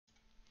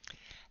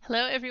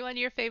Hello everyone,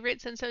 your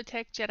favorite Senso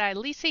Tech Jedi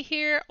Lisa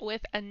here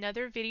with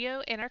another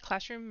video in our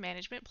classroom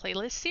management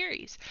playlist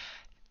series.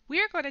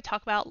 We are going to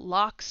talk about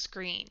lock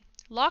screen.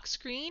 Lock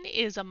screen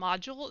is a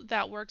module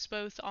that works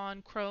both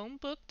on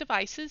Chromebook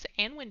devices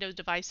and Windows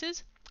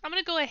devices. I'm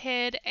going to go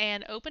ahead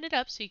and open it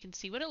up so you can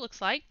see what it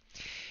looks like.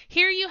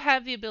 Here you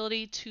have the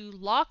ability to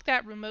lock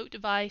that remote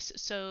device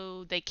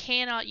so they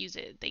cannot use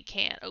it. They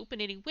can't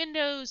open any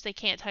windows, they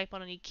can't type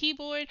on any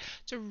keyboard.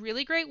 It's a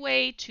really great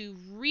way to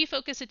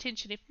refocus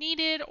attention if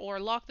needed, or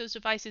lock those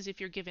devices if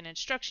you're given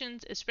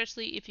instructions,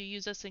 especially if you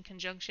use us in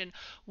conjunction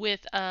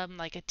with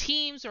like a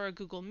Teams or a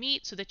Google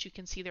Meet so that you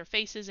can see their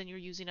faces and you're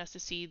using us to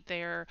see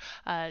their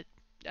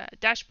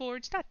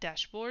dashboards, not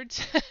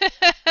dashboards.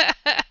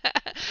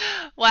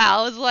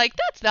 Wow, I was like,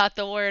 that's not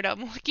the word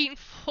I'm looking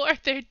for.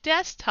 Their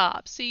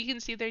desktops, so you can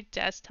see their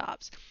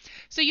desktops.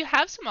 So you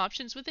have some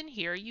options within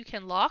here. You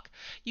can lock,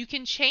 you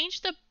can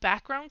change the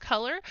background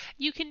color,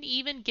 you can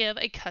even give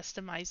a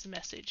customized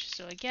message.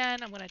 So again,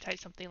 I'm going to type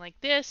something like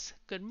this.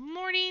 Good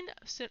morning.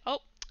 So, oh,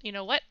 you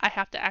know what? I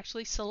have to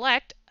actually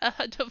select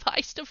a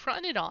device to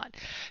run it on.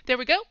 There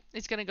we go.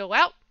 It's going to go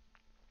out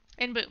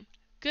and boom.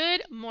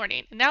 Good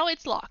morning. Now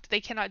it's locked. They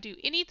cannot do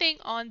anything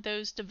on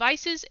those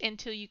devices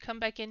until you come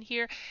back in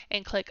here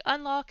and click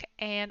unlock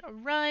and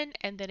run,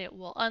 and then it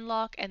will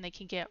unlock and they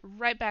can get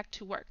right back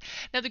to work.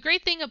 Now the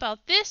great thing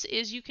about this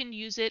is you can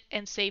use it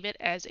and save it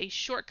as a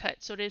shortcut.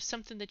 So it is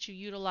something that you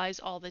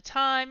utilize all the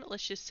time.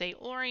 Let's just say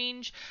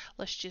orange.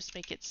 Let's just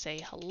make it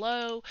say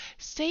hello.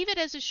 Save it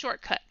as a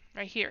shortcut.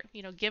 Right here,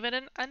 give it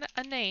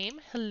a name,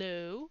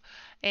 hello,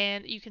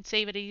 and you can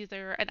save it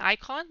either an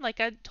icon like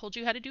I told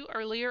you how to do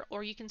earlier,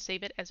 or you can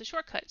save it as a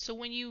shortcut. So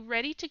when you're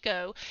ready to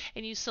go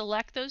and you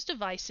select those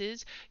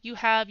devices, you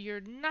have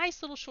your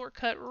nice little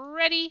shortcut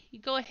ready. You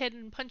go ahead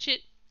and punch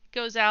it,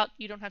 goes out,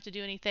 you don't have to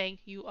do anything,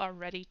 you are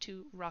ready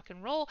to rock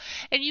and roll.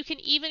 And you can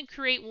even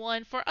create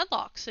one for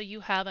unlock, so you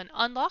have an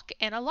unlock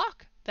and a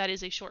lock. That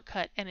is a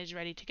shortcut and is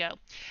ready to go.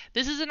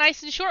 This is a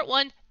nice and short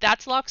one.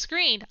 That's lock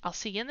screen. I'll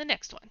see you in the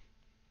next one.